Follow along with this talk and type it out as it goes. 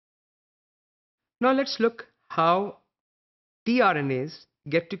Now let's look how tRNAs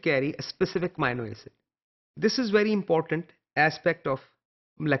get to carry a specific amino acid. This is very important aspect of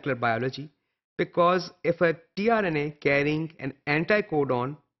molecular biology because if a tRNA carrying an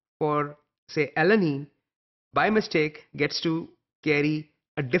anticodon for say alanine by mistake gets to carry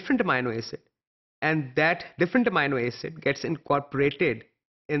a different amino acid and that different amino acid gets incorporated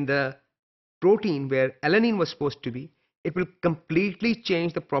in the protein where alanine was supposed to be, it will completely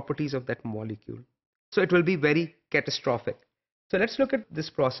change the properties of that molecule. So it will be very catastrophic. So let's look at this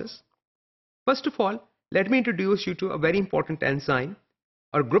process. First of all, let me introduce you to a very important enzyme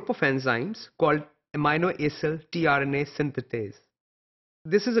or group of enzymes called Aminoacyl-tRNA Synthetase.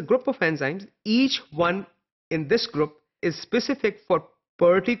 This is a group of enzymes. Each one in this group is specific for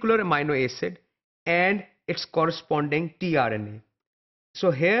particular amino acid and its corresponding tRNA.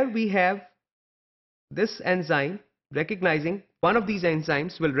 So here we have this enzyme recognizing one of these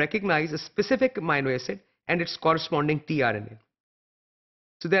enzymes will recognize a specific amino acid and its corresponding tRNA.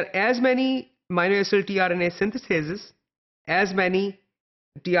 So there are as many aminoacyl-tRNA synthetases as many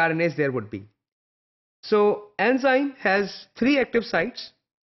tRNAs there would be. So enzyme has 3 active sites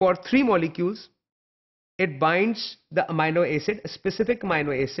for 3 molecules. It binds the amino acid, a specific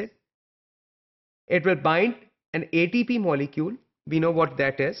amino acid. It will bind an ATP molecule. We know what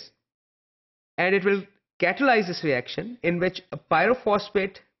that is. And it will catalyze this reaction in which a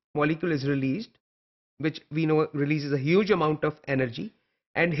pyrophosphate molecule is released, which we know releases a huge amount of energy.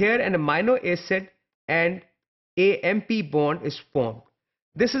 And here an amino acid and AMP bond is formed.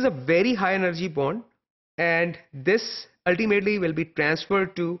 This is a very high energy bond and this ultimately will be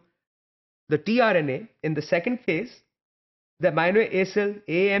transferred to the tRNA in the second phase. The amino acyl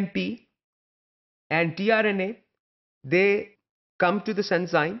AMP and tRNA, they come to this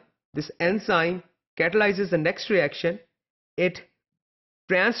enzyme. This enzyme catalyzes the next reaction. It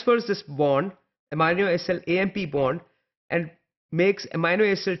transfers this bond, amino acyl AMP bond, and makes amino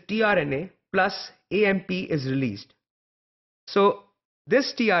acyl tRNA plus AMP is released. So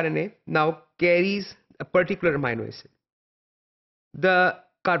this tRNA now carries a particular amino acid. The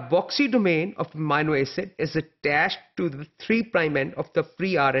carboxy domain of amino acid is attached to the 3' end of the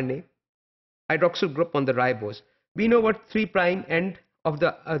free RNA hydroxyl group on the ribose. We know what 3' end of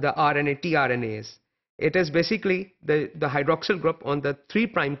the RNA tRNA is. It is basically the hydroxyl group on the 3'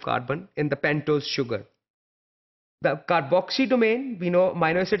 carbon in the pentose sugar. The carboxy domain, we know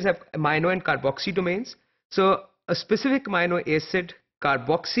amino acids have amino and carboxy domains. So a specific amino acid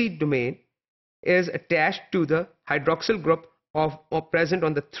carboxy domain is attached to the hydroxyl group or present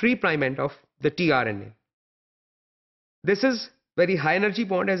on the 3' end of the tRNA. This is very high energy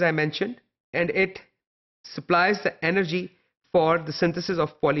bond, as I mentioned, and it supplies the energy for the synthesis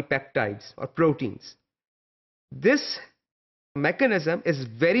of polypeptides or proteins. This mechanism is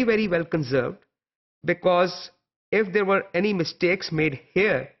very, very well conserved because if there were any mistakes made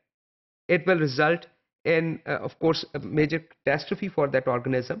here, it will result in, of course, a major catastrophe for that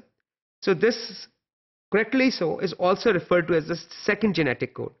organism. So this, correctly so, is also referred to as the second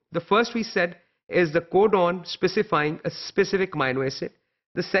genetic code. The first we said is the codon specifying a specific amino acid.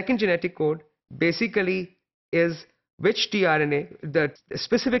 The second genetic code basically is which tRNA, the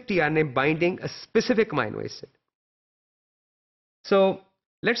specific tRNA binding a specific amino acid. So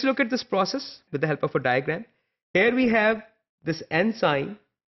let's look at this process with the help of a diagram. Here we have this enzyme.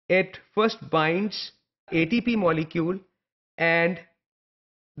 It first binds ATP molecule and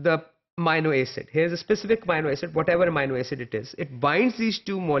the amino acid. Here's a specific amino acid, whatever amino acid it is. It binds these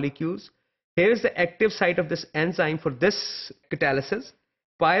 2 molecules. Here's the active site of this enzyme for this catalysis.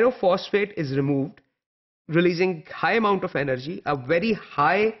 Pyrophosphate is removed, releasing high amount of energy. A very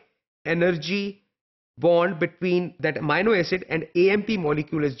high energy bond between that amino acid and AMP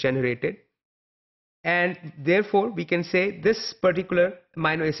molecule is generated. And therefore, we can say this particular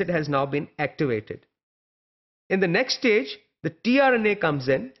amino acid has now been activated. In the next stage, the tRNA comes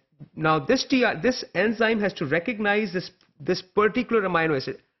in. Now this enzyme has to recognize this particular amino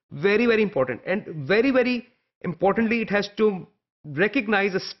acid. Very, very important. And very, very importantly, it has to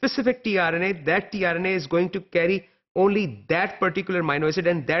recognize a specific tRNA. That tRNA is going to carry only that particular amino acid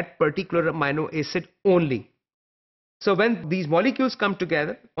and that particular amino acid only. So when these molecules come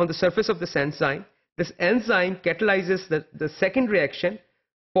together on the surface of this enzyme catalyzes the second reaction,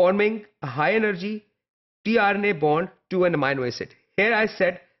 forming a high energy tRNA bond to an amino acid. Here I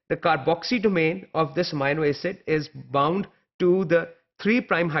said the carboxy domain of this amino acid is bound to the 3'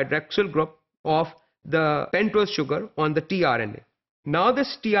 hydroxyl group of the pentose sugar on the tRNA. Now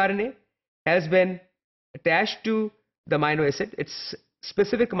this tRNA has been attached to the amino acid, its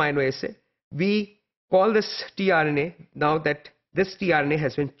specific amino acid. We call this tRNA, now that this tRNA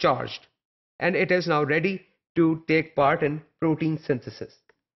has been charged. and it is now ready to take part in protein synthesis.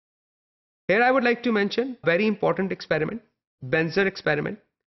 Here I would like to mention a very important experiment, Benzer experiment.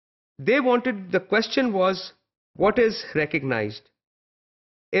 The question was, what is recognized?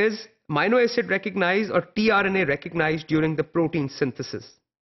 Is amino acid recognized or tRNA recognized during the protein synthesis?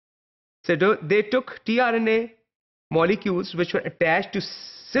 So they took tRNA molecules which were attached to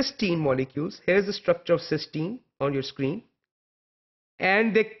cysteine molecules. Here's the structure of cysteine on your screen.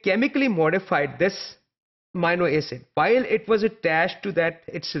 And they chemically modified this amino acid. While it was attached to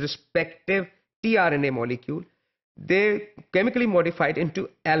its respective tRNA molecule, they chemically modified into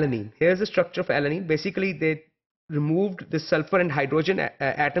alanine. Here's the structure of alanine. Basically, they removed the sulfur and hydrogen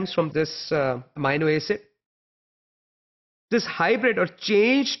atoms from this amino acid. This hybrid or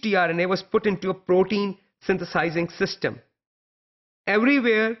changed tRNA was put into a protein synthesizing system.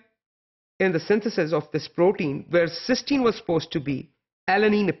 Everywhere in the synthesis of this protein where cysteine was supposed to be,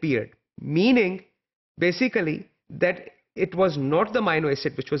 alanine appeared, meaning basically that it was not the amino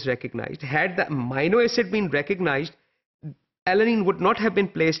acid which was recognized. Had the amino acid been recognized, alanine would not have been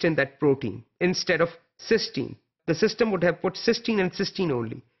placed in that protein instead of cysteine. The system would have put cysteine and cysteine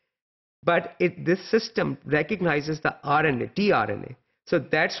only. But this system recognizes the RNA, tRNA. So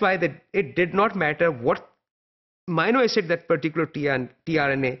that's why it did not matter what amino acid that particular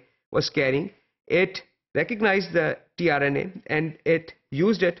tRNA was carrying. It recognized the tRNA and it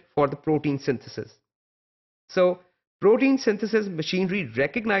used it for the protein synthesis. So protein synthesis machinery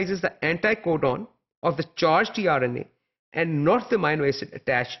recognizes the anticodon of the charged tRNA and not the amino acid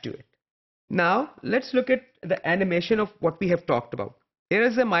attached to it. Now let's look at the animation of what we have talked about. Here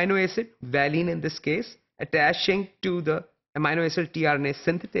is the amino acid, valine in this case, attaching to the Aminoacyl-tRNA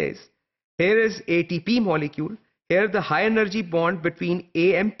synthetase. Here is ATP molecule. Here the high energy bond between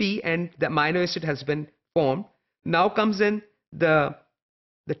AMP and the amino acid has been formed. Now comes in the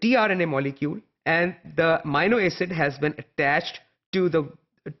tRNA molecule, and the amino acid has been attached to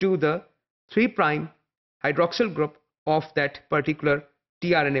the 3' hydroxyl group of that particular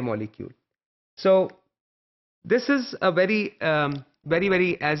tRNA molecule. So this is a very,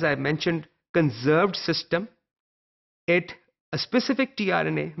 as I mentioned, conserved system. A specific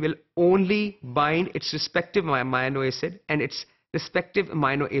tRNA will only bind its respective amino acid and its respective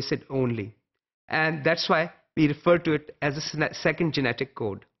amino acid only. And that's why we refer to it as a second genetic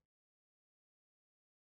code.